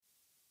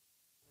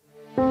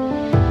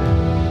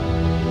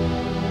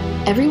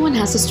Everyone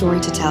has a story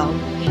to tell.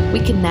 We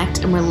connect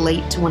and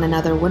relate to one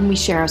another when we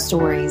share our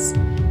stories.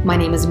 My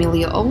name is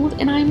Amelia Old,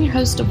 and I am your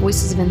host of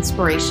Voices of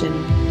Inspiration.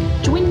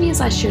 Join me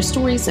as I share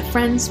stories of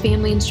friends,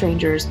 family, and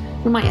strangers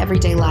from my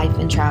everyday life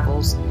and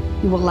travels.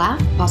 You will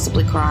laugh,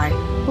 possibly cry,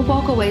 or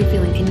walk away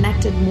feeling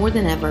connected more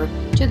than ever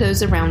to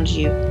those around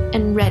you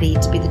and ready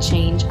to be the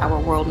change our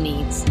world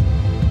needs.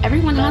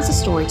 Everyone has a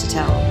story to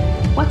tell.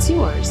 What's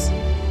yours?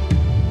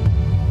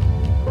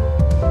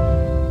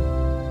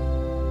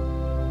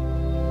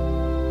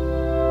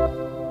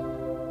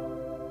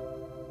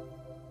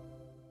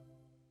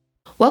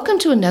 Welcome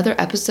to another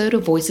episode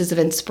of Voices of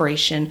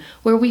Inspiration,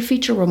 where we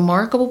feature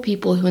remarkable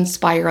people who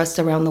inspire us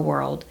around the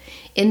world.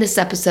 In this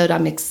episode,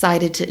 I'm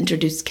excited to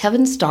introduce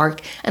Kevin Stark,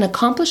 an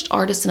accomplished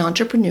artist and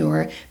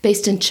entrepreneur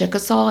based in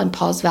Chickasaw and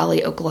Paws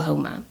Valley,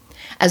 Oklahoma.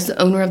 As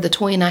the owner of the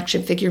Toy and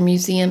Action Figure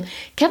Museum,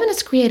 Kevin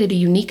has created a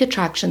unique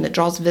attraction that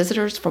draws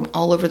visitors from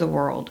all over the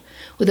world.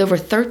 With over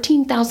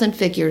 13,000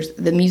 figures,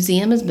 the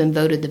museum has been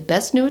voted the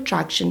best new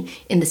attraction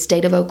in the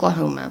state of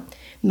Oklahoma,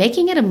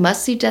 making it a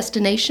must-see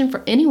destination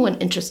for anyone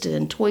interested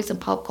in toys and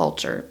pop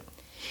culture.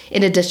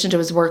 In addition to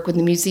his work with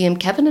the museum,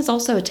 Kevin is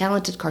also a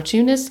talented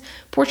cartoonist,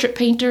 portrait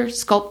painter,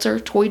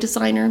 sculptor, toy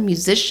designer,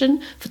 musician,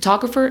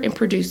 photographer, and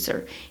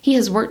producer. He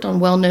has worked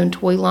on well-known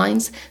toy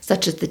lines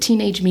such as the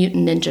Teenage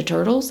Mutant Ninja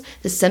Turtles,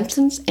 The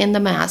Simpsons, and The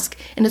Mask,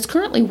 and is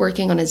currently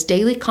working on his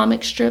daily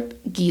comic strip,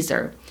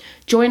 Geezer.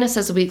 Join us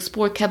as we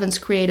explore Kevin's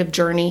creative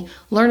journey,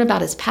 learn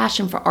about his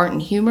passion for art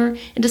and humor,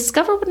 and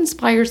discover what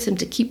inspires him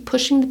to keep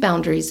pushing the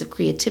boundaries of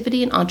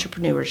creativity and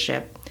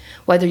entrepreneurship.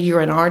 Whether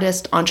you're an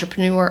artist,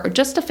 entrepreneur, or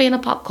just a fan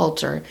of pop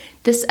culture,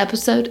 this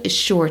episode is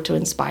sure to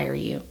inspire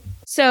you.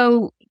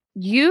 So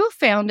you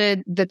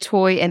founded the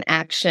Toy and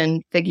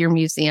Action Figure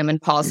Museum in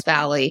Paws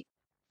Valley,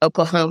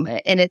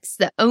 Oklahoma, and it's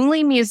the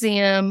only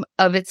museum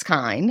of its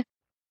kind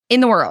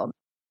in the world.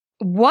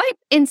 What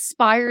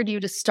inspired you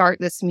to start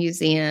this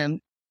museum?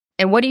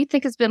 And what do you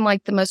think has been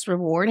like the most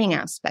rewarding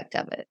aspect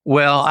of it?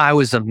 Well, I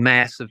was a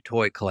massive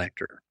toy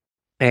collector,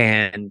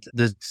 and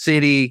the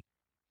city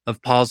of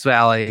Paws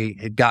Valley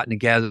had gotten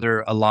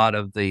together a lot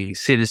of the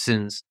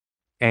citizens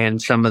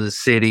and some of the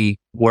city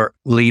work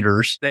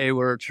leaders. They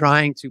were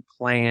trying to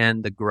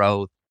plan the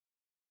growth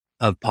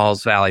of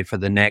Paws Valley for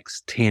the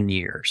next 10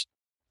 years.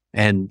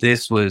 And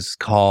this was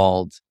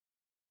called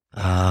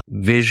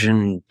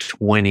Vision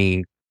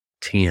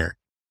 2010.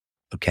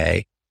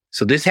 Okay.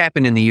 So this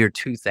happened in the year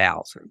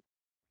 2000.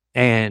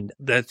 And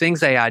the things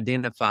they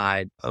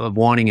identified of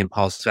wanting in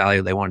Paws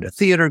Valley, they wanted a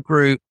theater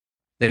group,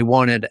 they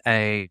wanted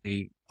a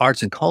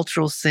arts and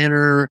cultural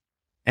center,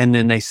 and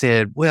then they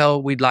said,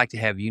 well, we'd like to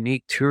have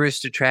unique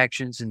tourist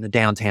attractions in the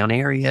downtown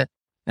area.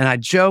 And I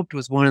joked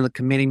with one of the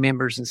committee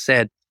members and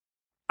said,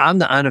 I'm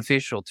the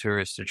unofficial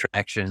tourist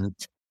attraction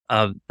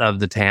of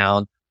the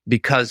town,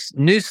 because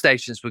news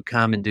stations would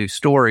come and do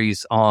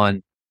stories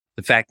on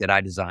the fact that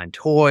I designed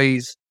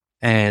toys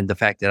and the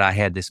fact that I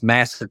had this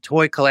massive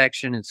toy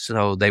collection. And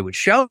so they would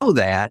show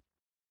that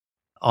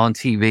on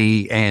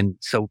TV. And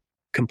so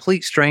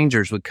complete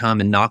strangers would come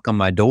and knock on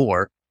my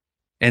door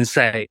and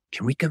say,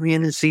 can we come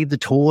in and see the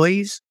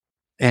toys?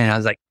 And I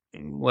was like,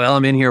 well,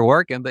 I'm in here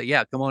working, but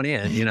yeah, come on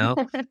in, you know?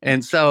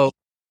 And so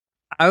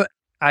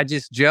I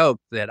just joked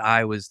that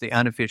I was the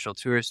unofficial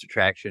tourist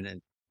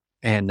attraction.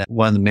 And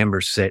one of the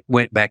members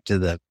went back to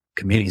the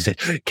committee and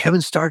said,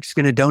 Kevin Stark's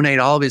going to donate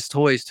all of his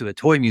toys to a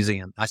toy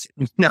museum. I said,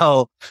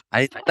 no,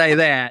 I didn't say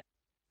that.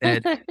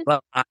 And,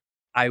 well,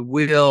 I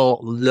will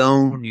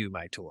loan you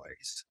my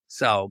toys.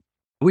 So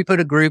we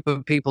put a group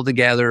of people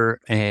together,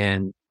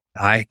 and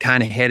I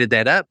kind of headed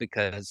that up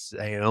because,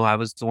 I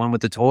was the one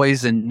with the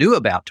toys and knew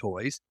about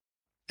toys.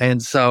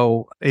 And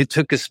so it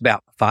took us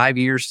about 5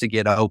 years to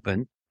get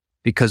open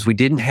because we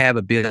didn't have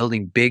a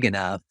building big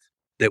enough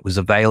that was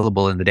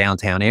available in the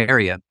downtown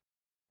area.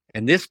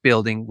 And this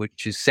building,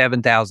 which is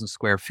 7,000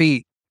 square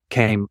feet,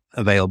 came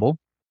available.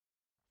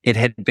 It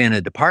had been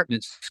a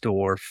department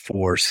store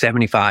for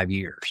 75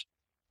 years,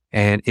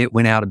 and it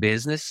went out of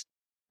business.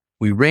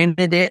 We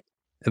rented it,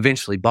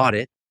 eventually bought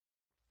it,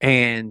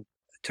 and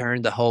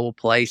turned the whole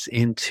place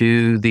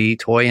into the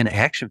Toy and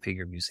Action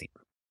Figure Museum.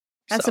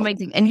 That's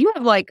amazing. And you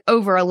have like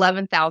over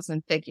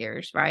 11,000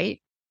 figures, right?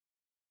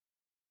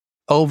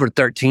 Over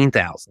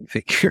 13,000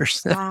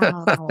 figures.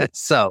 Wow.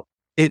 So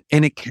it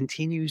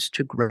continues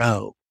to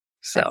grow.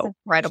 So that's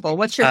incredible.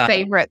 What's your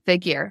favorite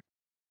figure?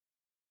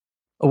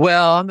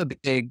 Well, I'm a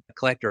big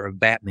collector of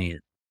Batman.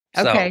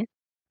 Okay.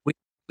 So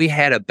we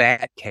had a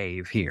bat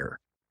cave here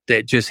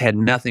that just had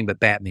nothing but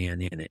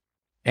Batman in it.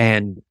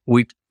 And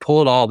we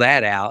pulled all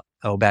that out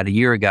about a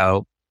year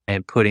ago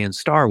and put in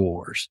Star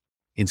Wars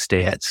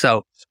instead.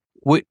 So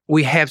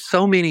we have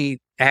so many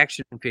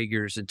action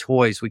figures and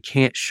toys, we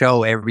can't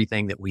show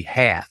everything that we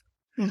have.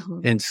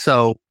 Mm-hmm. And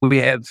so we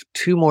have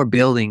 2 more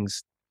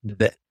buildings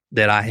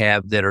that I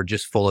have that are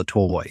just full of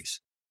toys,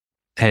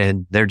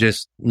 and they're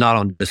just not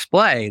on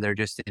display. They're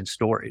just in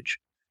storage.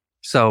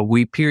 So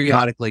we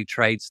periodically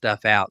trade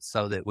stuff out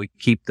so that we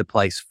keep the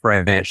place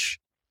fresh.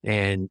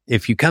 And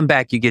if you come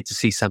back, you get to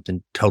see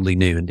something totally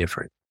new and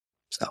different.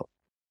 So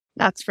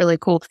That's really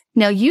cool.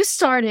 Now,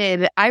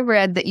 I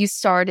read that you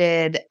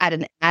started at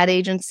an ad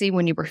agency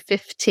when you were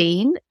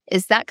 15.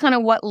 Is that kind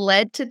of what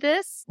led to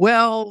this?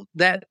 Well,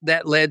 that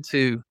led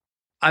to,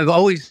 I've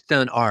always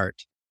done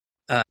art.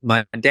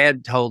 My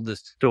dad told the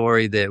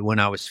story that when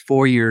I was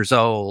 4 years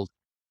old,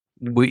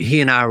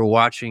 he and I were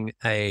watching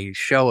a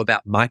show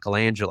about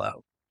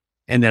Michelangelo,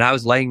 and that I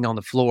was laying on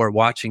the floor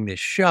watching this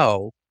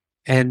show,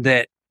 and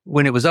that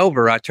when it was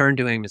over, I turned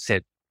to him and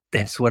said,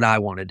 "That's what I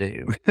want to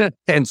do."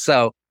 And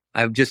so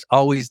I've just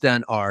always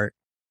done art.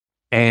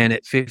 And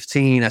at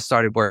 15, I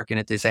started working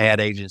at this ad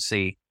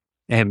agency.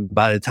 And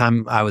by the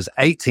time I was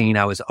 18,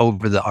 I was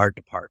over the art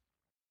department.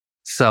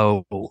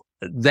 So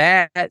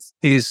that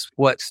is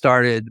what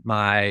started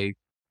my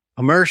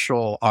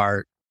commercial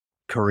art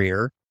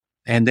career.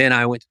 And then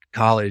I went to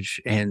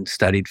college and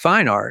studied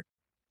fine art.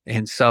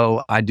 And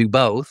so I do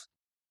both.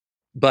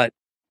 But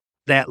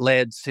that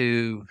led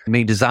to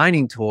me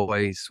designing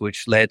toys,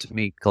 which led to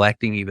me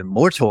collecting even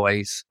more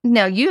toys.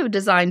 Now, you have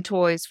designed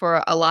toys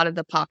for a lot of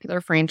the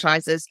popular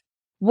franchises.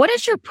 What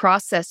is your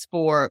process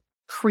for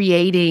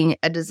creating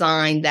a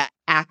design that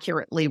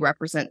accurately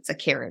represents a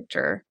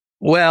character?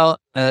 Well,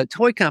 a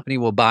toy company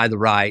will buy the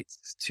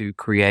rights to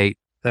create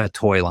a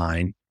toy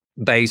line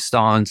based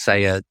on,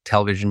 say, a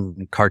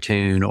television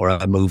cartoon or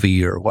a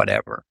movie or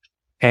whatever.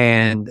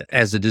 And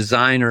as a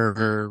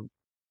designer,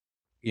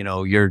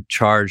 you're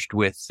charged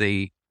with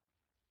the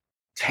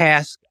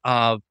task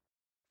of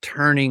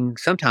turning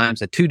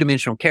sometimes a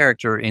two-dimensional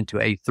character into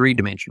a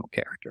three-dimensional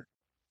character.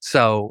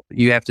 So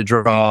you have to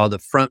draw the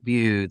front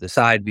view, the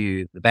side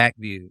view, the back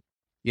view,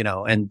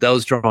 and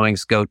those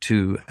drawings go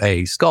to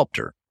a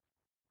sculptor.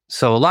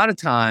 So a lot of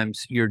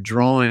times you're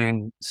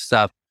drawing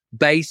stuff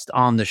based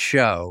on the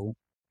show.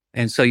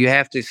 And so you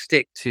have to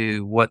stick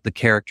to what the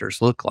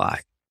characters look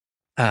like.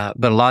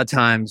 But a lot of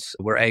times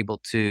we're able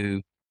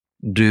to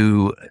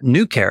do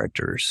new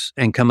characters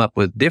and come up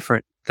with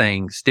different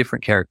things,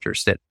 different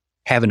characters that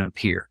haven't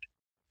appeared.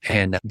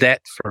 And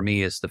that for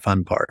me is the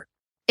fun part.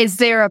 Is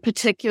there a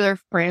particular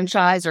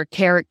franchise or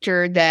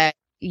character that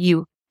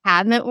you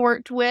haven't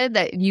worked with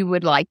that you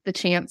would like the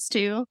chance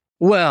to?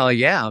 Well,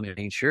 yeah, I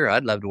mean, sure.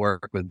 I'd love to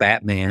work with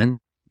Batman.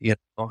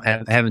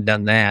 Haven't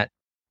done that.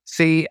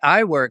 See,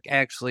 I work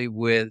actually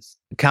with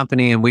a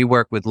company, and we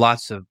work with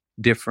lots of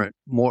different,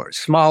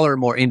 smaller,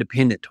 more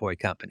independent toy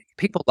companies.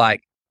 People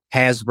like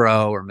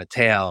Hasbro or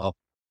Mattel,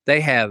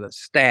 they have a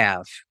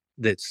staff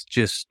that's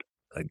just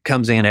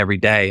comes in every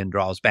day and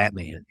draws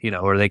Batman,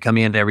 or they come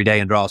in every day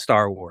and draw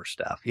Star Wars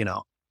stuff,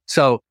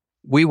 So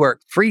we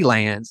work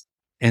freelance.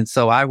 And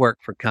so I work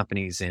for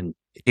companies in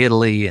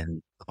Italy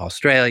and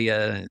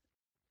Australia and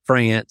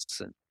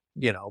France and,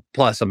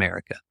 plus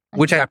America,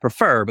 which I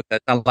prefer because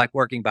I like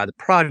working by the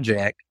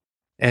project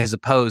as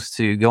opposed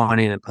to going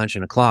in and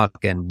punching a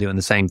clock and doing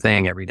the same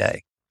thing every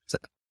day. So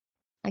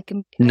I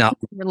can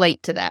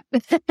relate to that.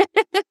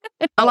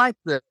 I like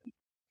the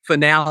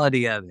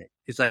finality of it.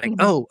 It's like,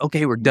 oh,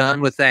 okay, we're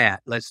done with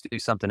that. Let's do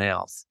something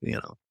else,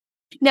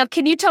 Now,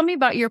 can you tell me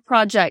about your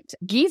project,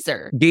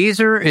 Geezer?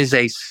 Geezer is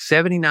a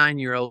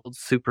 79-year-old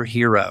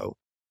superhero.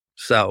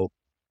 So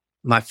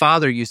my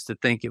father used to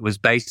think it was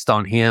based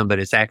on him, but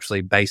it's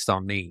actually based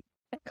on me.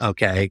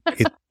 Okay.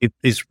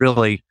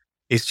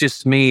 It's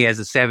just me as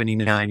a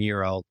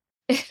 79-year-old.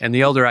 And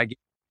the older I get,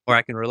 the more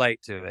I can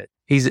relate to it.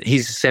 He's a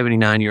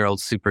 79-year-old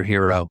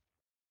superhero.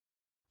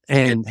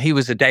 And he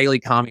was a daily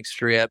comic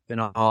strip and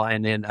all.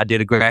 And then I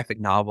did a graphic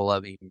novel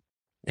of him.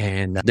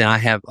 And then I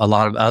have a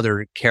lot of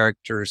other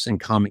characters and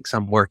comics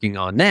I'm working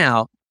on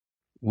now,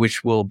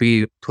 which will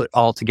be put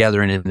all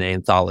together in an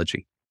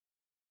anthology.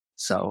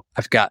 So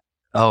I've got,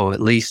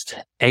 at least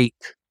 8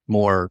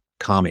 more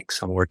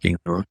comics I'm working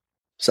on.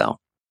 So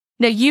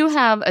now you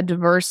have a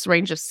diverse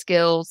range of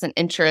skills and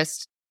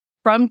interests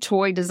from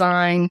toy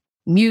design,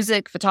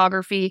 music,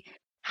 photography.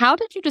 How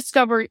did you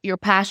discover your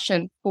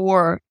passion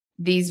for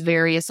these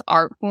various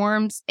art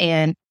forms,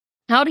 and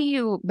how do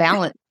you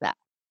balance that?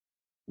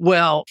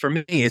 Well, for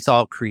me, it's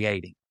all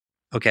creating.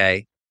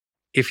 Okay.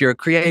 If you're a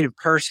creative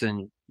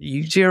person,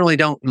 you generally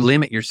don't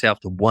limit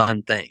yourself to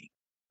one thing.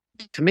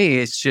 To me,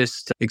 it's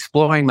just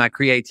exploring my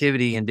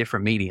creativity in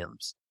different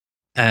mediums.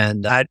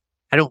 And I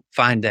don't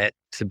find that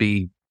to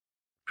be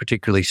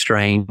particularly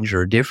strange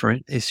or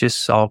different. It's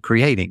just all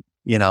creating,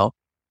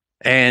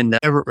 And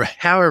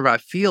however I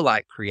feel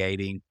like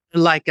creating,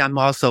 like I'm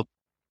also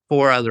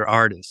 4 other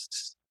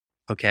artists,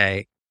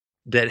 okay,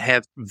 that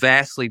have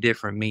vastly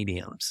different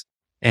mediums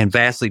and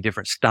vastly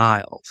different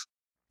styles.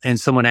 And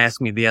someone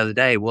asked me the other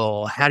day,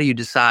 well, how do you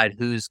decide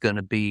who you're going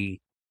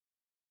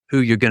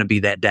to be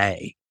that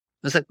day?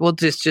 I was like, well,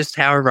 just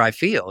however I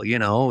feel,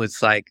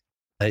 it's like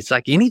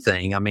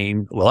anything. I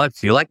mean, well, I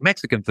feel like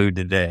Mexican food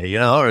today,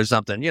 or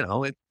something,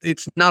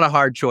 it's not a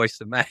hard choice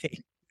to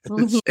make.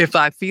 If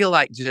I feel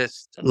like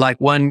just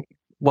like one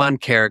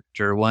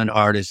character, one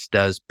artist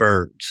does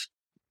birds.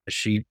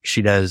 She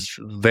does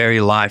very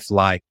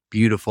lifelike,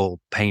 beautiful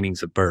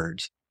paintings of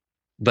birds.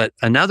 But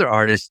another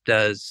artist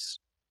does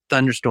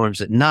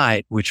thunderstorms at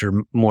night, which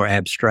are more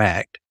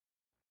abstract.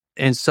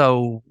 And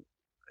so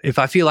if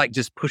I feel like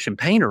just pushing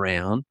paint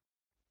around,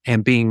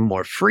 and being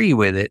more free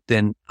with it,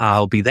 then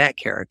I'll be that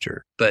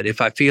character. But if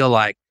I feel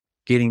like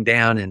getting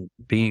down and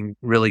being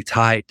really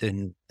tight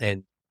and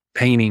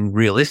painting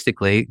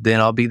realistically, then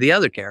I'll be the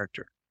other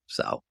character.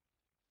 So,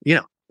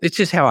 it's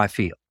just how I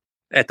feel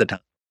at the time.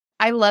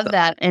 I love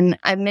that. And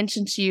I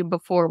mentioned to you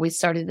before we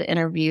started the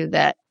interview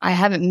that I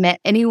haven't met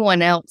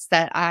anyone else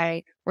that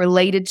I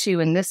related to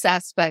in this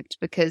aspect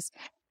because,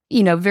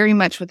 very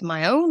much with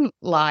my own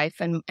life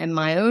and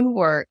my own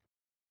work,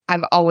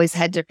 I've always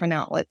had different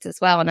outlets as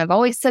well. And I've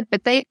always said,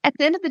 but at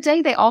the end of the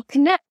day, they all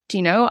connect.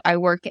 I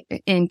work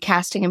in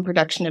casting and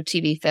production of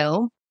TV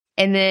film.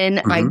 And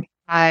then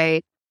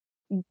I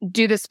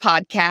do this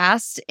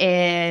podcast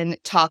and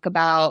talk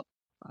about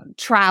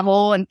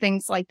travel and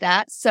things like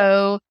that.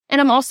 So, and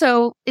I'm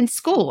also in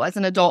school as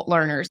an adult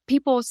learner.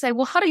 People say,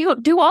 well, how do you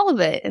do all of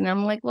it? And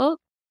I'm like, well,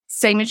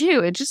 same as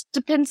you. It just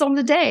depends on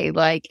the day.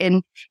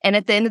 And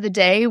at the end of the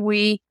day,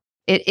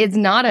 it is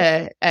not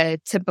a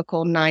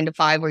typical 9 to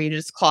 5 where you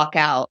just clock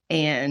out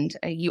and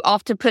you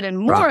often put in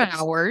more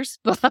hours,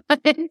 but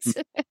it's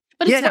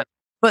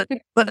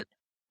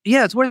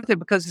it's worth it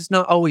because it's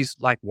not always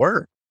like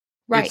work.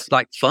 Right. It's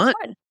like fun.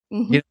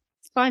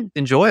 It's fun.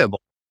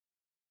 Enjoyable.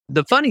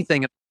 The funny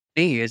thing about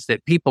me is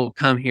that people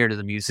come here to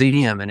the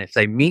museum and if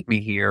they meet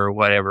me here or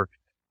whatever,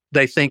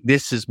 they think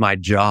this is my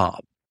job.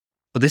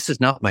 But this is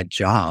not my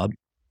job.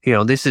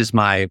 This is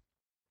my,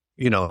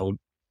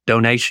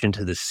 donation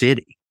to the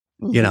city.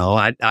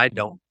 I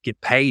don't get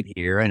paid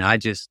here and I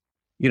just,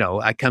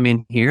 I come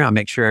in here, I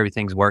make sure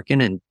everything's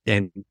working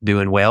and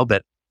doing well,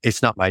 but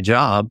it's not my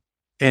job.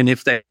 And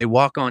if they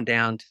walk on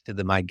down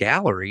to my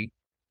gallery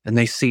and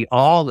they see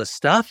all the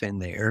stuff in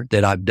there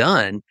that I've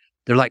done,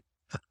 they're like,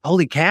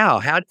 holy cow,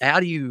 how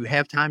do you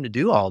have time to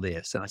do all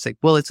this? And I say,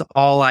 well, it's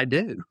all I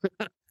do,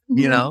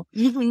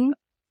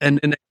 and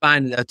they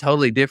find a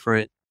totally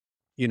different,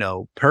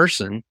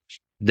 person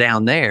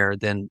down there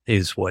than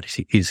is what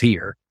is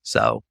here.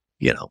 So,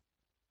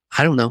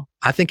 I don't know.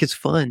 I think it's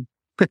fun.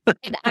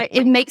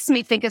 It makes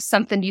me think of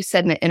something you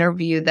said in an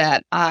interview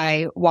that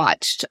I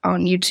watched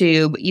on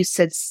YouTube. You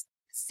said,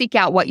 seek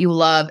out what you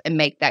love and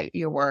make that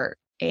your work.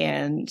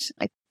 And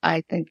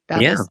I think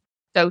that is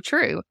so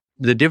true.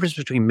 The difference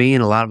between me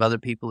and a lot of other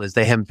people is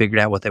they haven't figured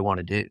out what they want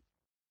to do.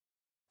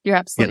 You're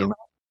absolutely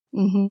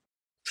right.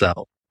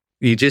 So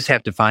you just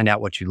have to find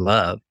out what you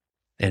love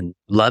and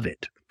love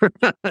it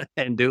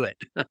and do it.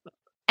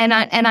 And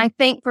I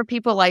think for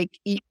people like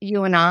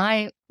you and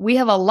I, we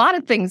have a lot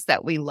of things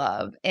that we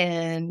love.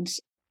 And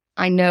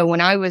I know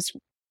when I was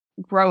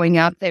growing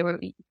up,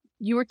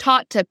 you were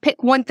taught to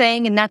pick one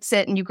thing and that's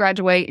it. And you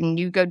graduate and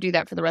you go do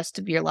that for the rest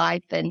of your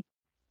life. And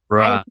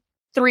right. I have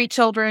 3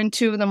 children,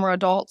 2 of them are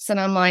adults. And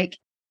I'm like,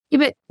 yeah,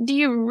 but do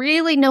you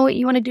really know what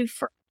you want to do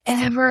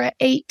forever at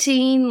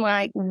 18?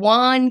 Like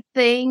one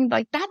thing,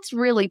 like that's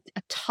really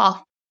a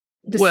tough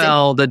decision.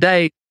 Well, the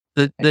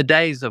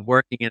days of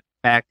working in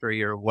a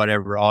factory or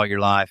whatever all your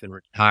life and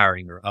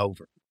retiring are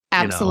over.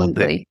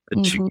 Absolutely.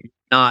 You're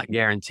not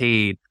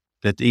guaranteed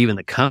that even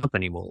the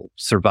company will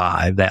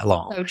survive that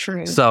long. So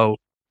true. So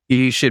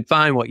you should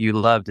find what you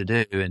love to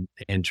do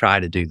and try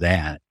to do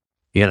that,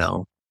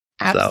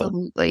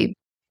 Absolutely. So.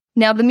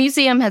 Now, the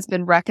museum has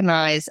been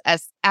recognized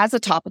as a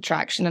top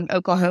attraction in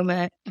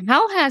Oklahoma.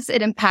 How has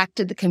it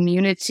impacted the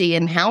community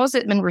and how has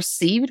it been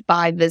received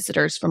by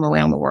visitors from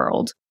around the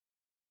world?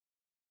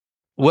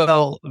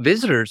 Well,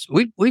 visitors,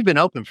 we've been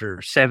open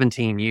for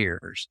 17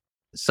 years.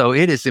 So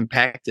it has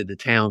impacted the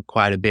town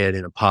quite a bit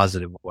in a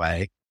positive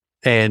way.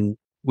 And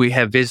we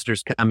have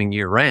visitors coming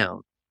year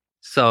round.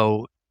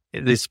 So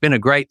it's been a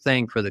great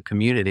thing for the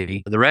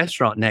community. The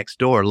restaurant next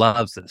door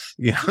loves us,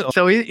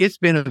 So it's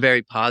been a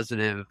very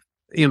positive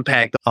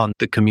impact on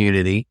the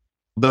community.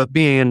 But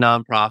being a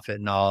nonprofit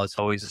and all, it's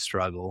always a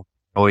struggle.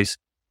 Always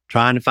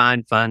trying to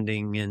find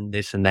funding and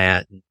this and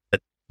that.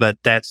 But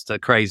that's the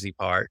crazy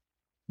part.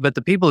 But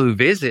the people who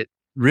visit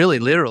really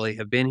literally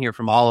have been here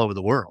from all over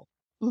the world.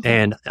 Mm-hmm.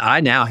 And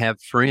I now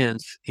have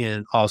friends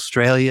in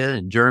Australia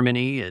and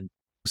Germany and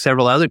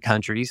several other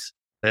countries,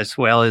 as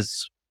well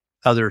as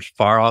other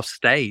far off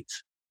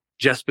states,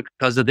 just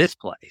because of this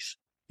place.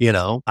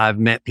 I've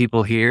met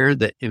people here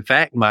that, in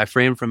fact, my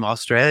friend from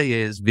Australia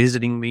is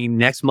visiting me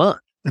next month.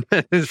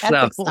 That's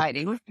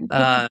exciting.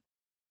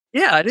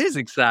 Yeah, it is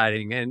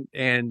exciting.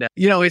 And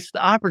it's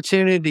the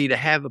opportunity to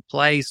have a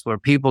place where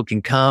people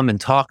can come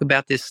and talk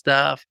about this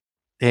stuff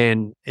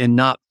and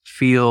not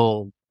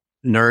feel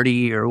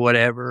nerdy or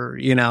whatever,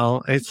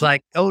 it's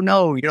like, oh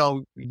no,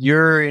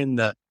 you're in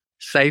the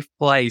safe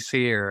place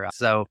here.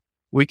 So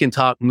we can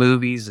talk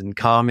movies and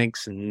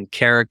comics and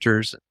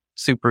characters,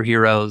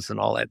 superheroes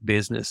and all that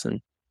business.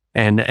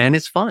 And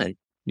it's fun,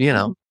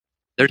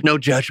 there's no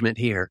judgment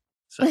here.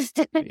 So,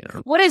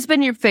 What has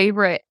been your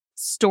favorite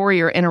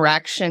story or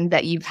interaction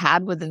that you've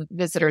had with a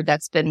visitor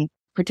that's been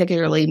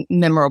particularly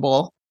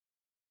memorable?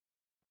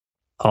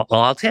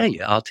 I'll tell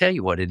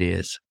you what it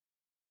is.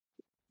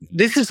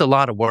 This is a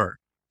lot of work.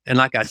 And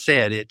like I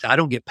said, I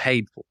don't get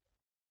paid for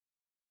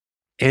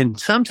it. And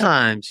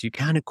sometimes you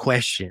kind of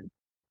question,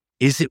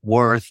 is it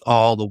worth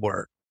all the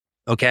work?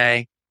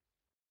 Okay.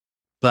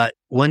 But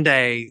one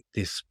day,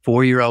 this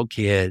 4-year-old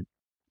kid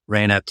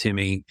ran up to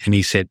me and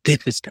he said, "This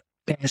is the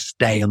best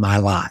day of my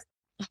life."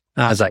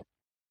 I was like,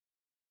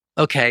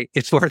 okay,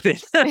 it's worth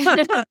it.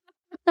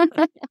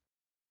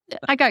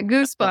 I got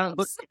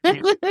goosebumps.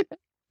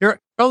 You're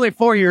only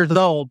 4 years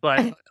old,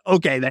 but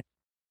okay.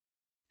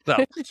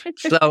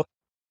 So,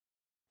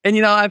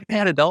 and I've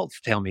had adults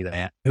tell me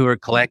that who are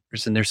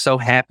collectors, and they're so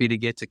happy to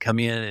get to come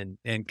in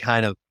and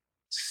kind of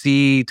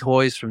see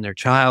toys from their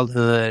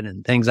childhood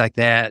and things like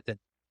that.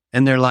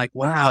 And they're like,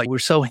 "Wow, we're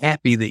so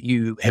happy that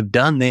you have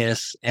done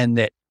this and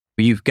that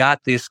you've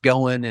got this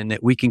going and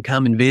that we can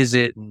come and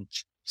visit." And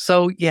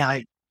so, yeah,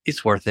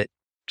 it's worth it.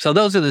 So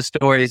those are the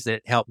stories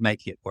that help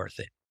make it worth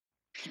it.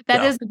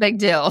 That is a big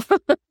deal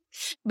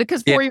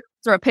because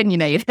 4-year-olds are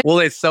opinionated. Well,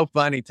 it's so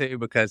funny too,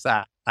 because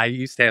I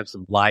used to have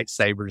some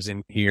lightsabers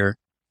in here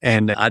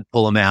and I'd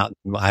pull them out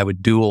and I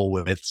would duel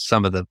with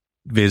some of the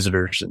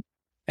visitors.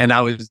 And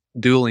I was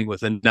dueling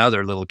with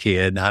another little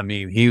kid. I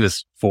mean, he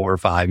was 4 or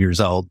 5 years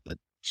old,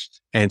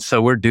 and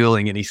so we're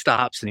dueling and he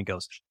stops and he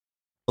goes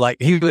like,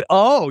 he would,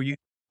 "Oh, you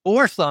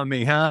force on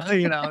me, huh?"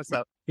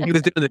 So he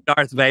was doing the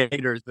Darth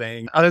Vader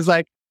thing. I was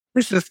like,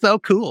 this is so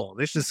cool.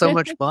 This is so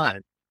much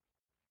fun.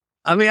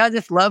 I mean, I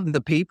just love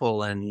the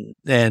people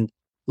and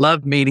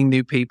love meeting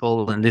new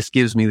people. And this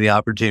gives me the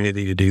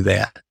opportunity to do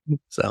that.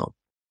 So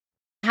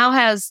how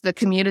has the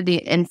community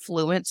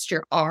influenced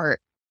your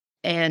art,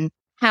 and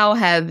how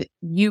have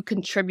you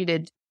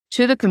contributed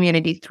to the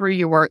community through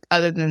your work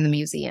other than the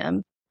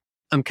museum?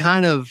 I'm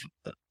kind of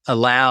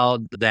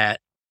allowed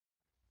that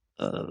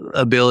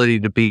ability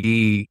to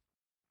be,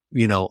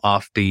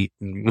 offbeat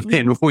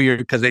and weird,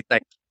 because they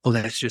think, "Oh,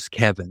 that's just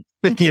Kevin."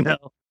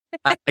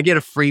 I get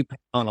a free pass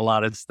on a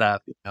lot of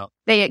stuff.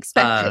 They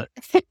expect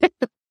it.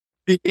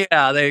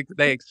 Yeah,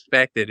 they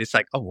expect it. It's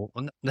like, "Oh,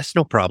 well, that's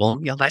no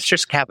problem. That's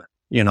just Kevin."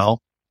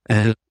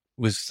 And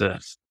was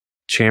the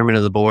chairman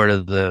of the board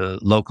of the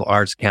local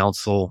arts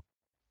council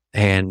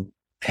and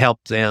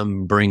helped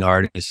them bring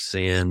artists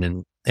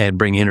in and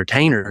bring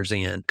entertainers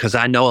in, because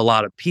I know a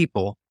lot of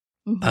people.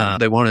 Mm-hmm.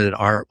 They wanted an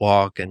art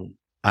walk, and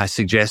I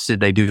suggested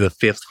they do a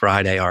 5th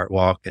Friday art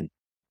walk, and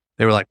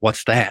they were like,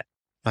 "What's that?"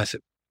 I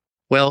said,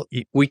 "Well,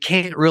 we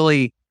can't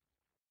really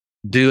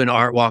do an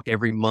art walk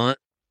every month.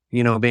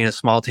 Being a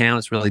small town,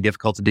 it's really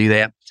difficult to do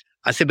that."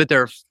 I said, "But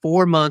there are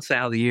 4 months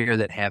out of the year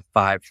that have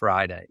 5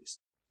 Fridays.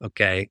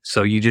 Okay.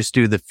 So you just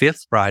do the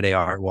 5th Friday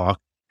art walk,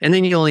 and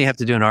then you only have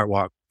to do an art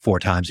walk 4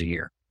 times a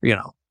year,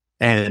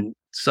 And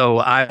so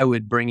I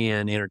would bring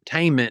in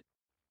entertainment,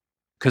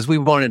 because I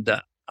wanted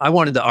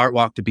the art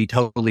walk to be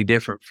totally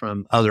different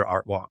from other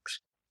art walks.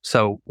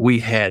 So we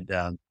had,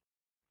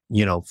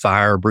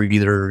 fire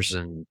breathers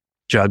and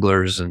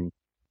jugglers,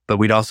 but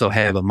we'd also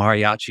have a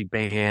mariachi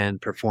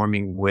band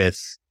performing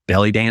with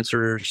belly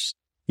dancers,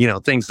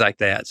 things like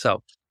that.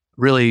 So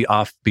really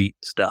offbeat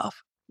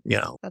stuff,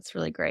 That's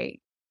really great.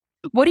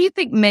 What do you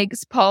think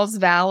makes Pauls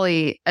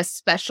Valley a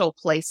special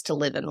place to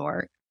live and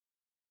work?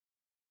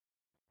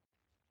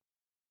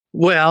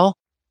 Well,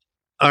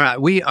 all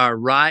right. We are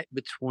right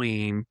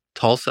between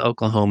Tulsa,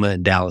 Oklahoma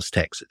and Dallas,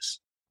 Texas.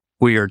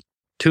 We are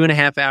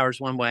 2.5 hours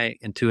one way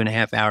and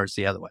 2.5 hours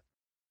the other way.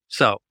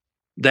 So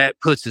that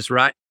puts us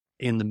right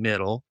in the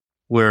middle.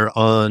 We're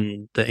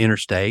on the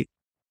interstate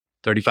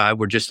 35.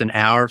 We're just an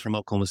hour from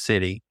Oklahoma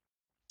City.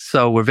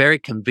 So we're very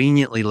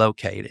conveniently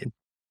located.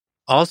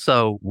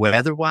 Also,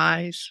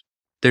 weather-wise,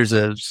 there's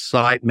a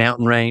slight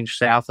mountain range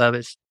south of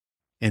us.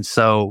 And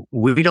so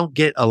we don't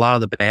get a lot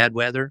of the bad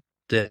weather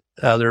that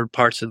other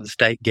parts of the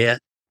state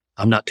get.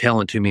 I'm not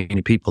telling too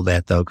many people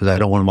that, though, because I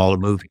don't want them all to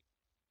move.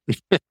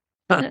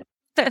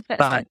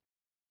 But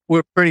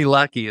we're pretty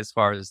lucky as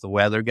far as the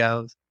weather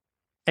goes.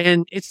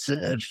 And it's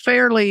a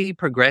fairly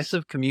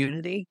progressive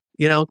community,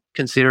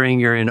 considering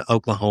you're in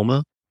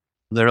Oklahoma.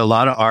 There are a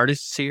lot of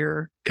artists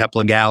here, a couple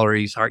of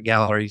galleries, art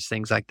galleries,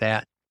 things like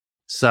that.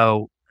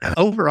 So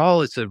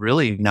overall, it's a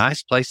really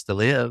nice place to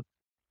live.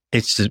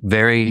 It's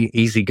very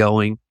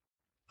easygoing.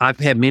 I've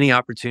had many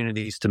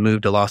opportunities to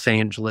move to Los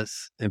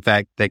Angeles. In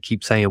fact, they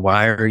keep saying,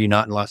 "Why are you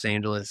not in Los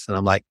Angeles?" And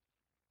I'm like,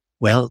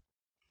 "Well,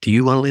 do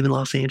you want to live in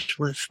Los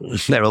Angeles?"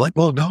 They were like,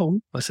 "Well, no."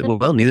 I said,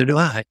 well, neither do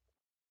I.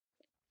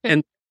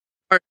 And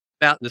part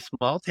about the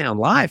small town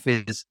life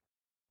is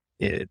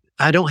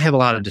I don't have a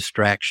lot of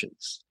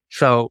distractions.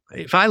 So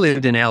if I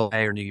lived in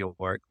LA or New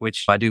York,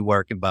 which I do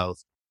work in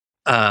both,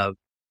 I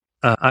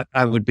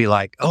would be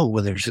like, "Oh,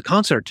 well, there's a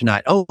concert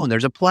tonight. Oh, and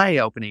there's a play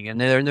opening, and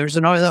there's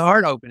another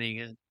art opening,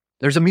 and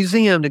there's a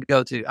museum to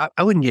go to."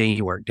 I wouldn't get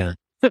any work done.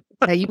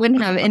 You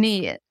wouldn't have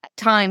any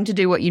time to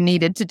do what you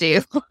needed to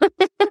do.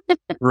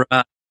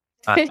 Right.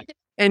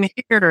 And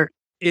here,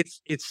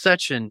 it's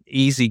such an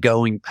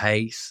easygoing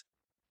pace.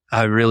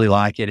 I really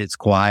like it. It's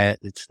quiet.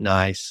 It's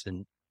nice.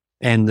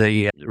 And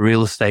the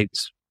real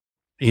estate's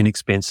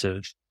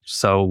inexpensive.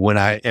 So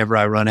whenever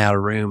I run out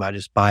of room, I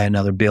just buy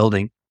another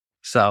building.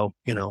 So,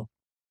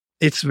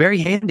 it's very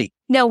handy.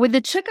 Now, with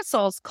the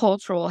Chickasaws'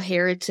 cultural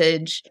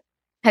heritage,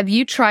 have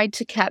you tried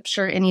to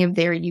capture any of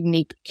their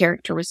unique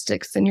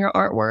characteristics in your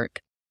artwork?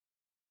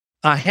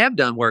 I have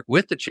done work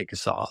with the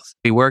Chickasaws.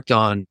 We worked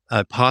on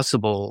a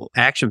possible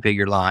action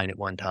figure line at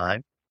one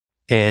time.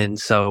 And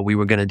so we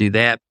were going to do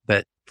that,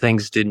 but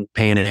things didn't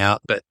pan it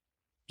out. But,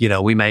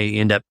 we may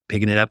end up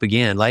picking it up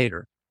again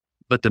later.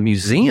 But the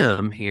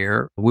museum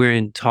here, we're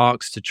in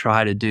talks to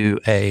try to do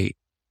a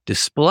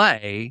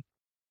display.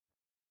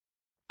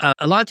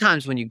 A lot of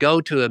times when you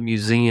go to a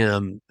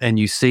museum and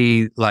you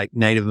see like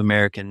Native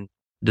American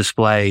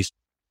displays,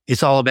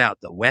 it's all about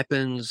the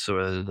weapons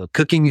or the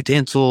cooking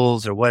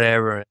utensils or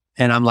whatever.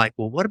 And I'm like,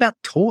 well, what about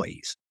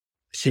toys?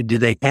 I said, do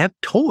they have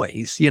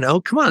toys?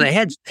 Come on, they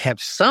had to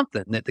have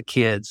something that the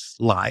kids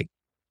like.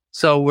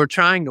 So we're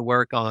trying to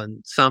work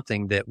on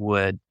something that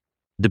would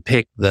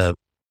depict what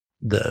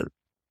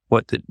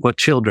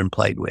children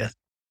played with,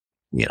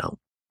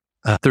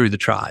 through the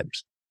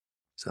tribes.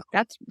 So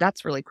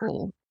that's really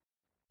cool.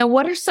 Now,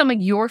 what are some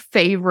of your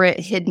favorite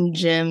hidden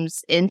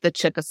gems in the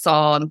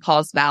Chickasaw and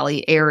Pauls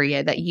Valley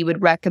area that you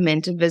would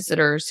recommend to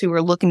visitors who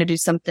are looking to do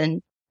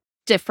something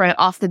different,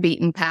 off the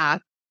beaten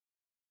path?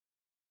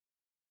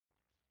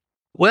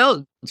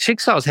 Well,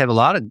 Chickasaws have a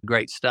lot of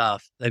great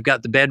stuff. They've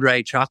got the Bed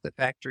Ray Chocolate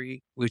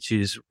Factory, which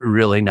is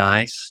really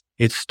nice.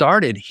 It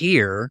started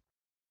here.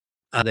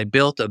 They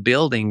built a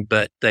building,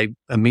 but they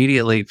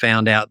immediately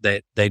found out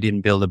that they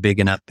didn't build a big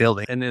enough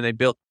building. And then they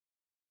built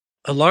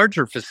a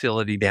larger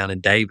facility down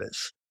in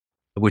Davis,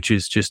 which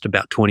is just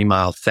about 20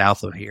 miles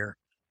south of here.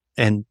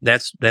 And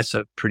that's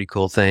a pretty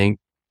cool thing.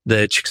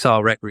 The Chickasaw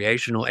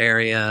recreational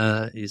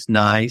area is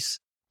nice.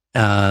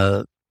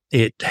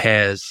 It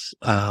has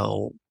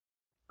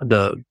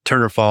the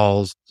Turner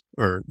Falls,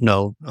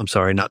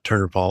 not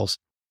Turner Falls.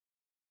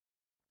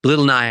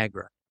 Little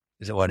Niagara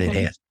is what it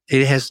has.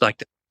 It has like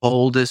the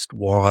coldest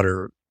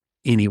water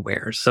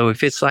anywhere. So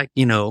if it's like,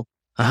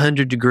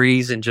 100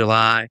 degrees in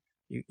July,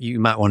 you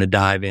might want to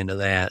dive into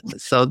that.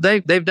 So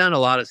they've done a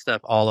lot of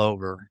stuff all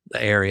over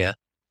the area.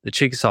 The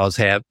Chickasaws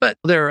have, but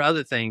there are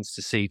other things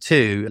to see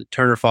too. The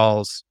Turner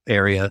Falls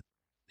area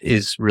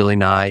is really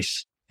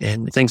nice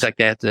and things like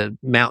that. The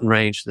mountain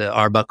range, the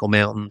Arbuckle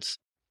Mountains,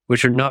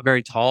 which are not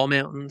very tall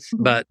mountains,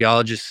 but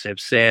geologists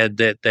have said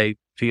that they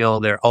feel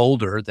they're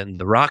older than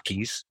the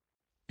Rockies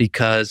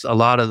because a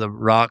lot of the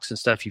rocks and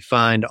stuff you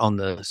find on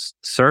the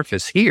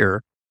surface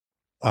here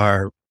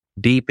are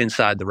deep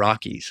inside the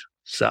Rockies.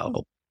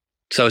 So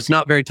it's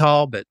not very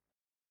tall, but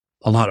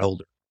a lot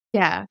older.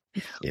 Yeah.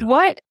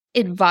 What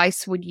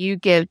advice would you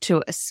give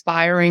to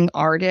aspiring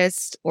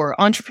artists or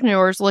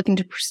entrepreneurs looking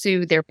to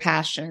pursue their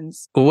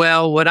passions?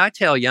 Well, what I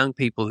tell young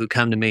people who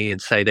come to me and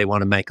say they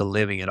want to make a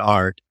living at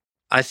art,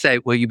 I say,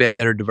 well, you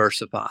better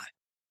diversify.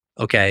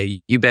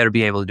 Okay. You better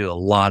be able to do a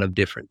lot of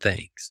different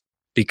things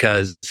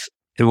because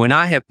when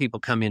I have people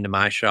come into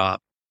my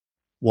shop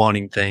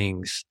wanting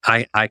things,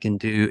 I can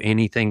do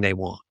anything they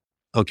want.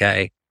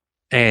 Okay.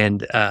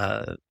 And,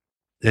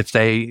 if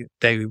they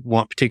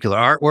want particular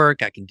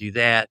artwork, I can do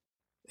that.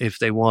 If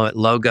they want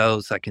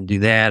logos, I can do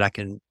that. I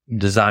can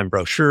design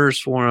brochures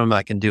for them.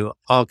 I can do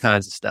all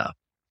kinds of stuff.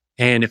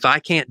 And if I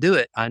can't do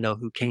it, I know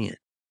who can.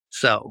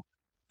 So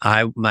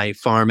I may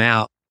farm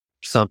out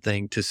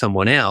something to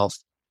someone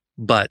else.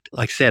 But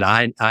like I said,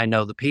 I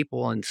know the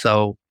people. And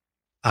so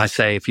I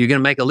say, if you're going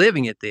to make a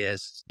living at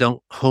this,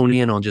 don't hone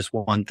in on just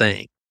one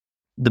thing.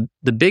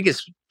 The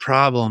biggest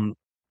problem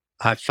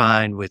I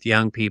find with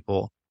young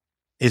people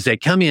is they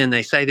come in,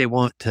 they say they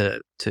want to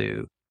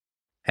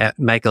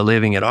make a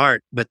living at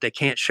art, but they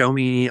can't show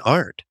me any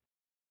art.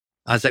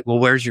 I was like, well,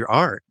 where's your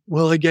art?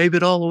 Well, I gave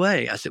it all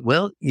away. I said,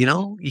 well,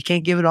 you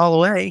can't give it all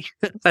away.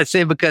 I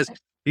said, because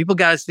people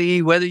got to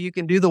see whether you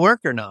can do the work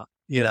or not,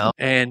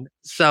 And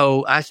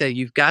so I say,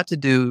 you've got to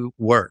do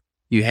work.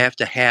 You have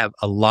to have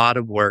a lot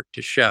of work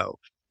to show,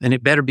 and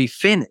it better be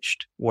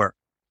finished work,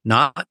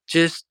 not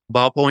just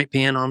ballpoint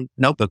pen on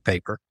notebook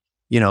paper.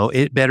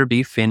 It better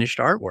be finished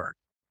artwork.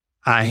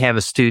 I have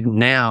a student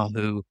now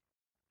who,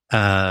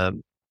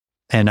 and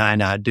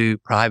I do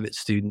private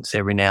students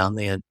every now and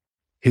then,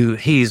 who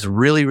he's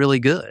really, really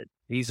good.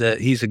 He's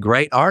a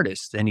great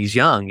artist and he's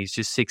young. He's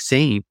just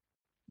 16,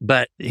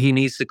 but he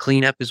needs to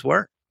clean up his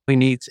work.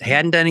 He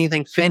hadn't done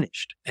anything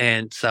finished.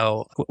 And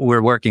so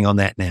we're working on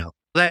that now.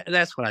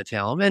 That's what I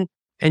tell them.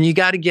 And you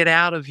got to get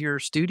out of your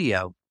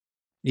studio.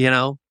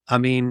 I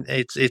mean,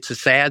 it's a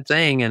sad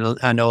thing. And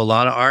I know a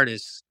lot of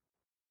artists,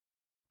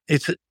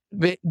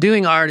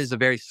 doing art is a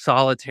very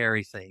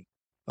solitary thing.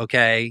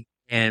 Okay.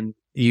 And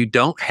you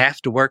don't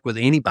have to work with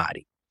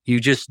anybody. You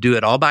just do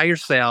it all by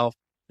yourself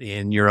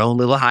in your own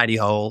little hidey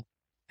hole.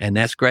 And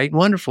that's great and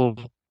wonderful.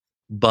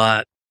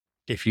 But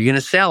if you're going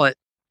to sell it,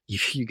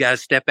 you got to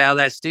step out of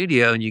that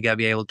studio and you got to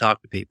be able to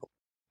talk to people.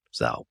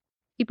 So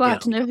people have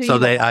to know who you are.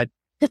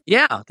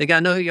 They got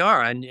to know who you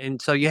are.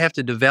 And so you have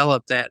to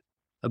develop that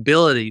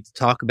ability to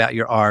talk about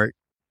your art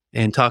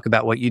and talk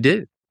about what you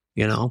do,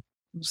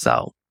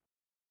 So,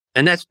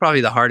 and that's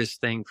probably the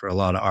hardest thing for a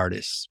lot of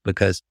artists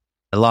because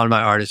a lot of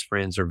my artist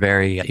friends are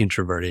very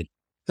introverted.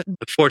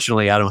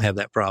 Fortunately, I don't have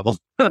that problem.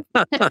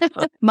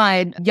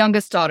 My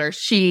youngest daughter,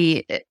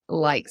 she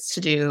likes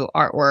to do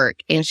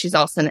artwork and she's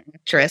also an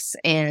actress.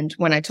 And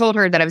when I told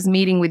her that I was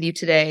meeting with you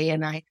today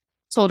and I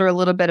told her a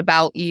little bit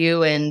about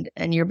you and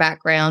your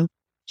background.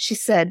 She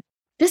said,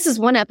 "This is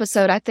one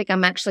episode I think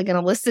I'm actually going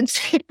to listen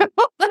to."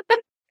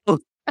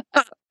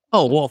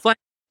 Oh, well, thank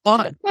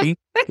God.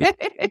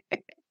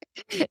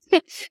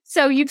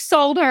 So you've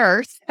sold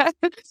her.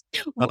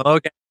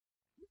 Okay.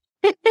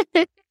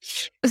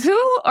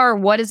 Who or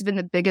what has been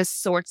the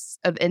biggest source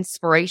of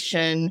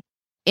inspiration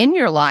in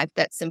your life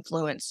that's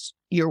influenced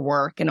your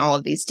work in all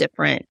of these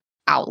different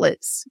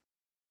outlets?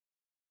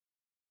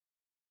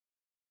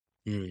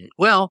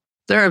 Well,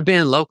 there have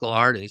been local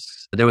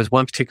artists. There was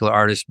one particular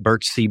artist,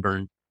 Bert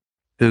Seaburn,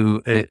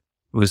 who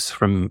was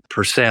from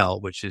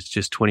Purcell, which is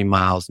just 20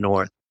 miles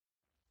north.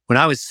 When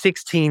I was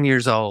 16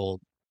 years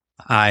old,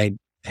 I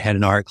had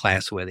an art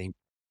class with him.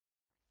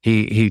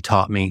 He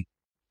taught me,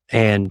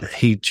 and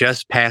he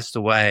just passed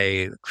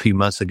away a few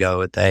months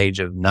ago at the age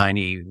of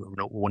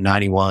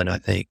 91, I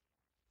think.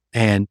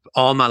 And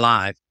all my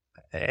life,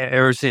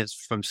 ever since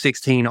from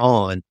 16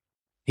 on,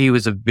 he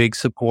was a big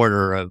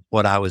supporter of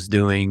what I was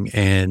doing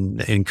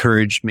and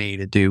encouraged me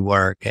to do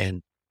work.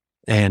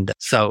 And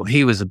so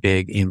he was a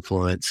big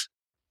influence.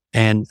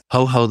 And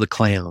Ho-Ho the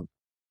Clown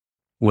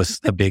was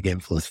a big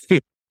influence.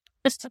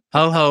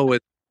 Ho-Ho was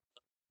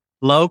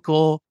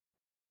local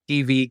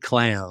TV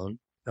clown.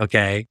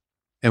 Okay.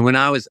 And when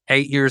I was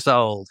 8 years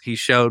old, he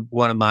showed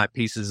one of my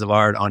pieces of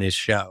art on his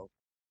show.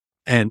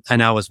 And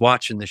I was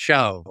watching the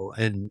show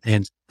and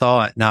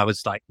thought, and I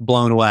was like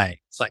blown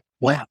away. It's like,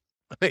 wow,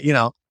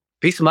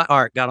 piece of my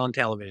art got on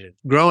television.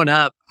 Growing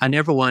up, I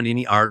never won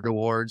any art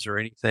awards or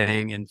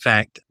anything. In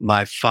fact,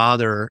 my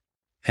father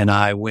and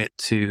I went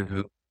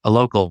to a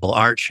local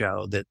art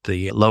show that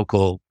the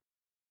local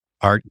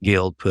art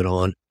guild put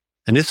on.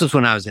 And this was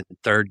when I was in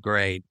third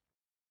grade.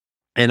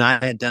 And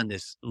I had done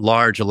this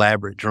large,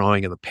 elaborate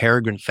drawing of a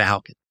peregrine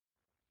falcon.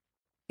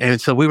 And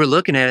so we were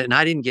looking at it, and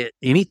I didn't get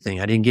anything.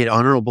 I didn't get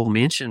honorable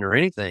mention or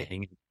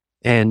anything.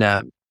 And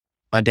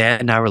my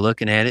dad and I were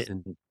looking at it,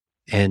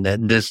 and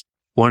this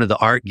one of the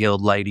art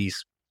guild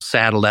ladies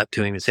saddled up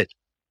to him and said,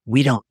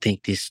 "We don't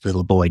think this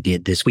little boy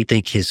did this. We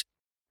think his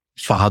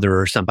father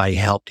or somebody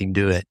helped him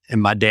do it."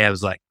 And my dad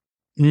was like,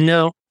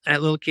 "No,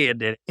 that little kid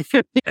did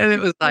it." And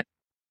it was like,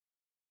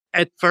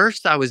 at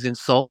first I was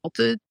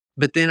insulted,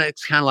 but then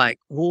it's kind of like,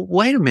 well,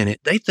 wait a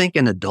minute. They think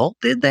an adult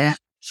did that?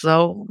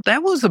 So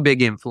that was a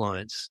big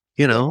influence,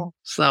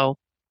 So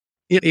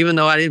even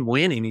though I didn't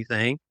win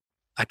anything,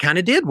 I kind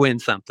of did win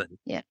something.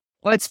 Yeah.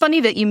 Well, it's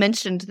funny that you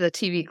mentioned the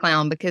TV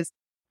clown because,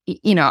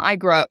 I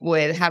grew up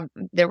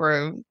there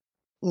were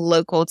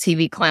local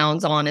TV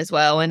clowns on as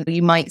well. And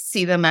you might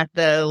see them at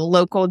the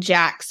local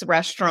Jack's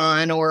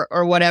restaurant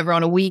or whatever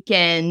on a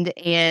weekend.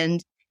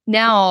 And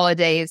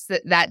nowadays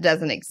that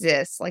doesn't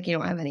exist. Like you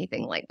don't have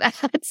anything like that.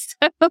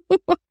 So.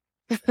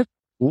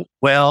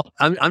 Well,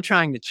 I'm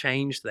trying to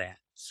change that.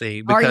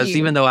 See, because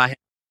even though I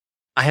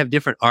have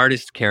different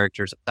artist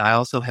characters, I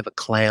also have a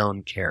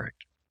clown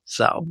character.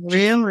 So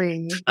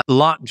really,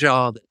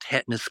 Lockjaw, the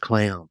tetanus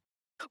clown.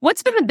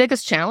 What's been the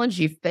biggest challenge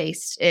you've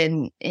faced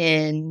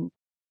in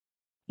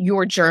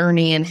your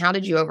journey, and how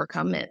did you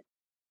overcome it?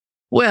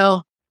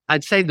 Well,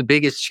 I'd say the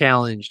biggest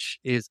challenge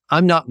is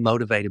I'm not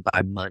motivated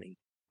by money.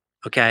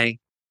 Okay,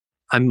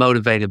 I'm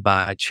motivated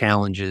by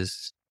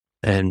challenges,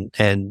 and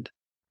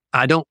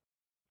I don't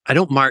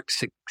mark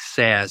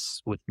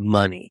success with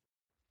money.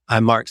 I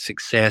mark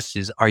success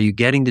is, are you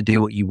getting to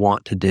do what you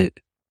want to do?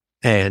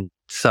 And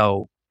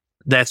so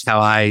that's how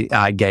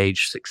I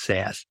gauge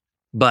success.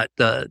 But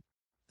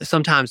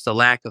sometimes the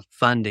lack of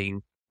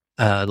funding,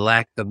 the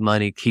lack of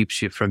money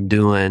keeps you from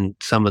doing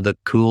some of the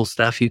cool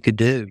stuff you could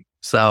do.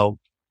 So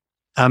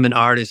I'm an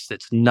artist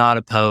that's not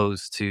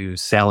opposed to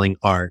selling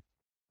art.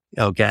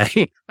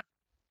 Okay.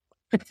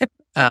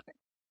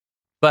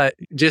 But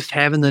just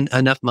having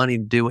enough money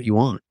to do what you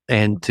want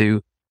and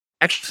to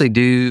actually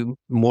do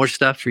more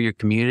stuff for your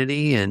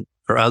community and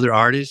for other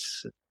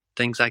artists,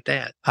 things like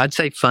that. I'd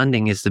say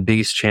funding is the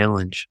biggest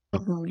challenge.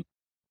 Mm-hmm.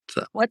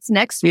 So, what's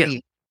next for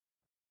you?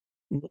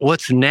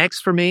 What's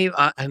next for me?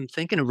 I'm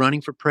thinking of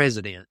running for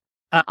president.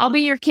 I'll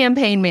be your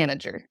campaign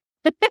manager.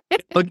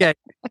 Okay.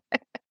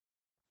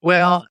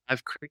 Well,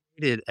 I've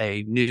created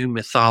a new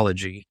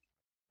mythology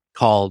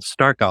called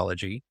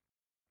Starkology.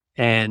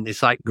 And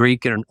it's like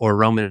Greek or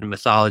Roman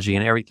mythology,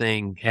 and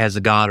everything has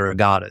a god or a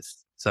goddess.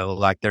 So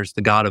like there's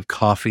the god of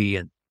coffee,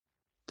 and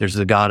there's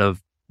the god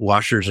of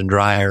washers and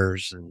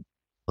dryers, and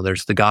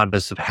there's the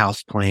goddess of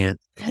houseplants,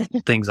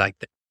 things like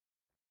that.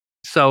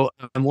 So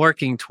I'm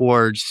working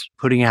towards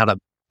putting out a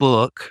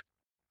book,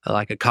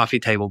 like a coffee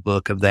table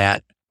book of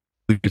that.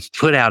 We could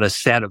put out a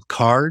set of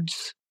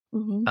cards.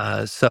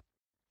 Mm-hmm. So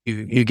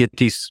you get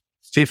these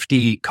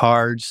 50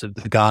 cards of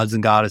the gods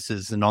and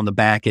goddesses, and on the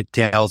back it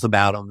tells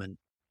about them and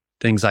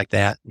things like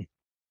that.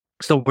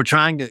 So we're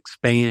trying to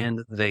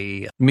expand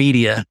the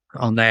media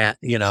on that,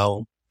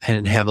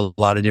 and have a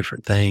lot of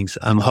different things.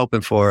 I'm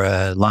hoping for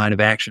a line of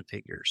action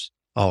figures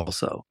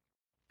also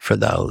for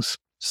those.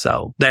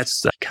 So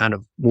that's kind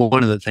of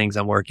one of the things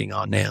I'm working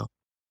on now.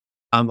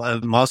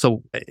 I'm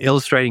also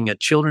illustrating a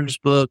children's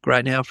book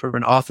right now for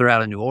an author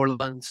out of New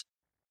Orleans.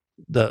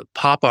 the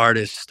pop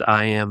artist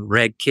I am,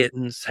 Red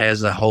Kittens,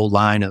 has a whole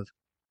line of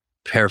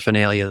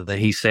paraphernalia that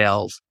he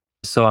sells.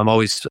 So I'm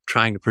always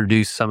trying to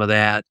produce some of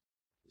that.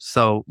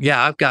 So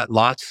yeah, I've got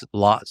lots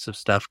of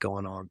stuff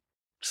going on.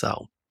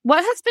 So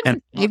what has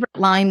been your favorite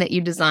line that you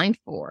designed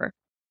for?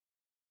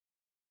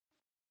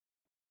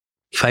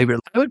 Favorite,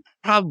 I would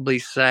probably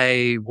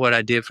say what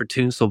I did for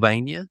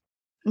Toonsylvania,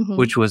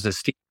 which was a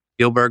Steve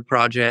Spielberg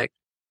project,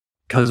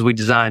 because we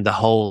designed the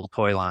whole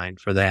toy line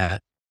for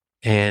that.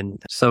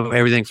 And so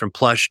everything from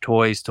plush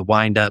toys to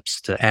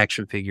wind-ups to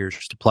action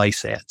figures to play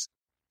sets.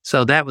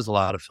 So that was a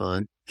lot of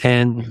fun.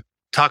 And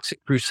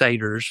Toxic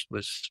Crusaders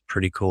was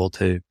pretty cool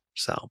too.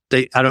 So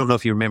I don't know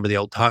if you remember the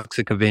old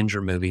Toxic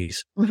Avenger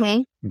movies,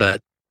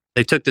 but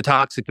they took the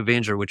Toxic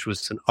Avenger, which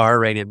was an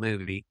R-rated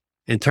movie,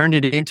 and turned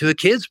it into a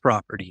kid's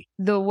property.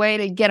 The way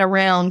to get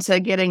around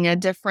to getting a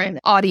different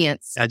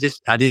audience. I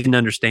didn't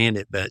understand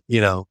it, but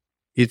you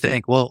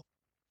think, well,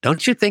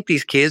 don't you think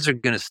these kids are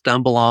going to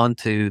stumble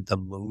onto the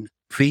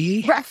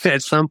movie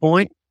at some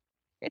point?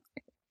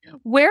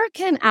 Where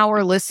can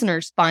our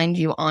listeners find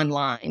you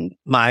online?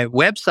 My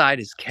website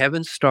is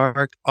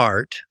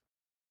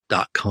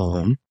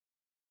kevinstarkart.com.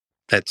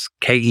 That's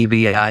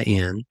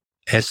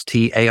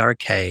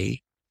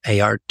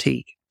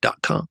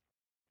KEVINSTARKART.com.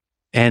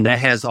 And that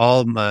has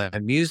all my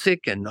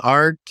music and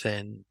art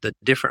and the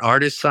different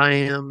artists I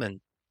am and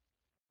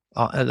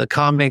the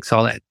comics,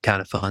 all that kind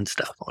of fun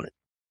stuff on it.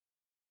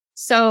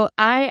 So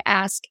I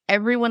ask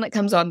everyone that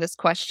comes on this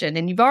question,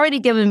 and you've already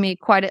given me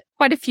quite a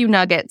few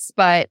nuggets,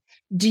 but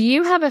do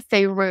you have a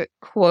favorite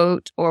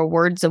quote or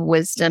words of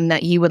wisdom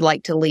that you would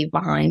like to leave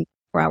behind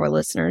for our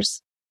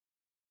listeners?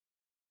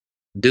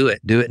 Do it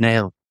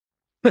now.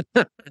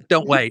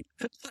 Don't wait.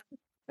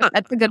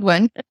 That's a good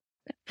one.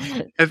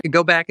 If you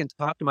go back and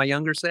talk to my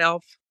younger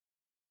self,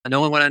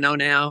 knowing what I know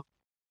now,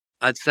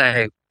 I'd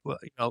say, well,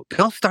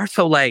 don't start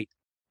so late.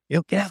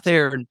 Get out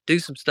there and do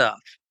some stuff.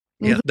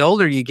 The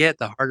older you get,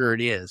 the harder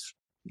it is,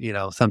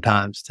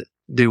 sometimes to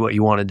do what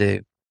you want to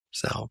do.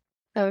 So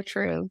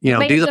true. You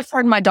may have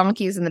heard my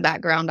donkeys in the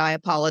background. I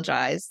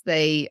apologize.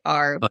 They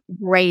are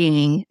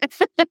braying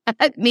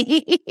at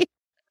me.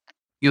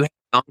 You have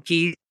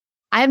donkeys?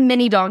 I have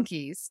many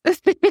donkeys.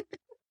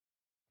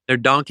 They're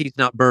donkeys,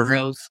 not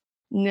burros?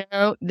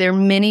 No, they're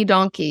mini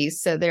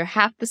donkeys. So they're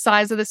half the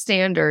size of the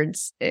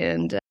standards.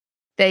 And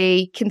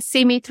they can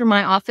see me through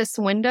my office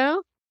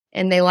window.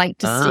 And they like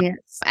to stand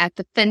at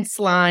the fence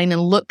line and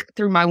look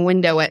through my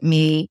window at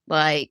me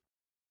like,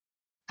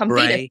 come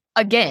feed us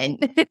again.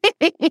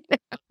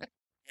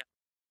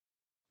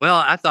 Well,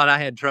 I thought I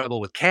had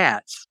trouble with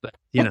cats, but,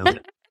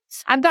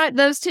 I've got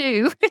those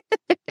too.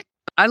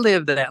 I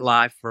lived that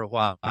life for a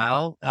while.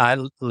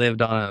 I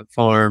lived on a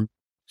farm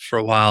for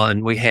a while,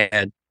 and we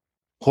had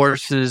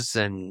horses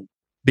and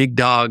big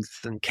dogs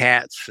and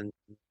cats and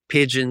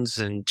pigeons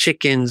and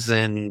chickens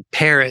and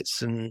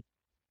parrots. And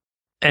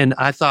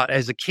I thought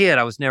as a kid,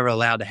 I was never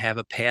allowed to have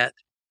a pet.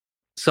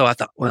 So I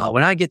thought, well,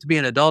 when I get to be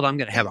an adult, I'm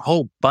going to have a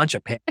whole bunch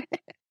of pets.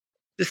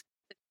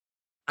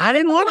 I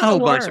didn't want a whole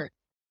bunch of.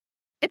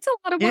 It's a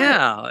lot of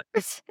work.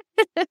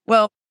 Yeah.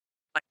 Well,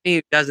 like me,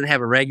 it doesn't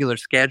have a regular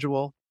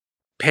schedule.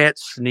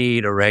 Pets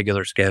need a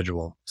regular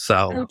schedule.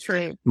 So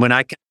true. When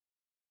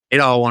they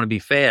all want to be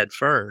fed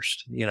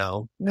first,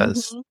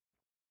 because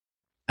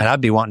and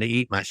I'd be wanting to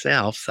eat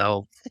myself.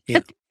 So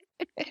I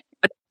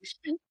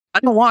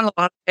don't want a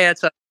lot of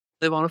pets. I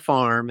live on a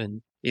farm,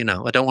 and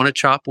I don't want to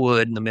chop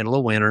wood in the middle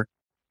of winter.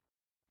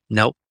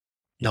 Nope.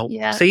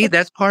 Yeah. See,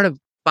 that's part of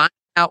finding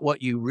out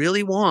what you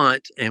really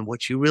want and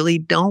what you really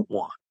don't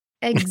want.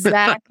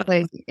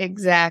 Exactly.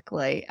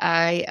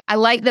 I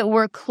like that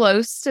we're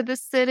close to the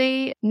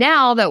city.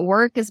 Now that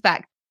work is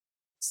back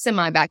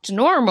to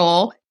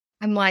normal,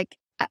 I'm like,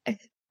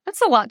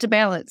 that's a lot to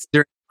balance.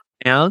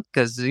 Yeah,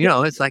 because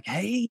it's like,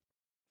 hey,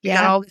 you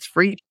got all this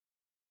free.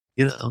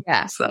 Yeah.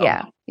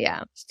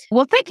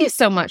 Well, thank you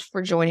so much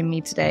for joining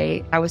me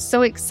today. I was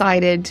so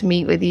excited to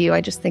meet with you.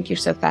 I just think you're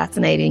so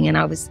fascinating. And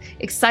I was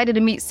excited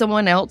to meet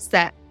someone else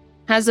that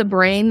has a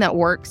brain that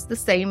works the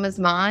same as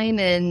mine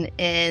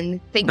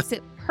and thinks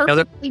it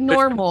perfectly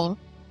normal.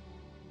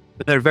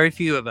 There are very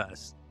few of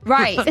us.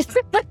 Right.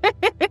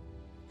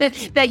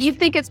 That you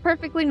think it's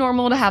perfectly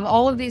normal to have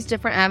all of these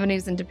different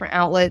avenues and different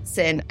outlets.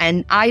 And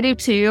I do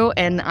too.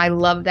 And I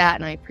love that.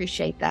 And I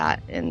appreciate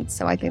that. And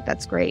so I think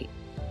that's great.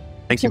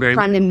 Thank you very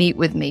much. Trying to meet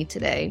with me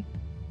today.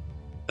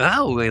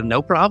 Oh,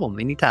 no problem.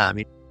 Anytime.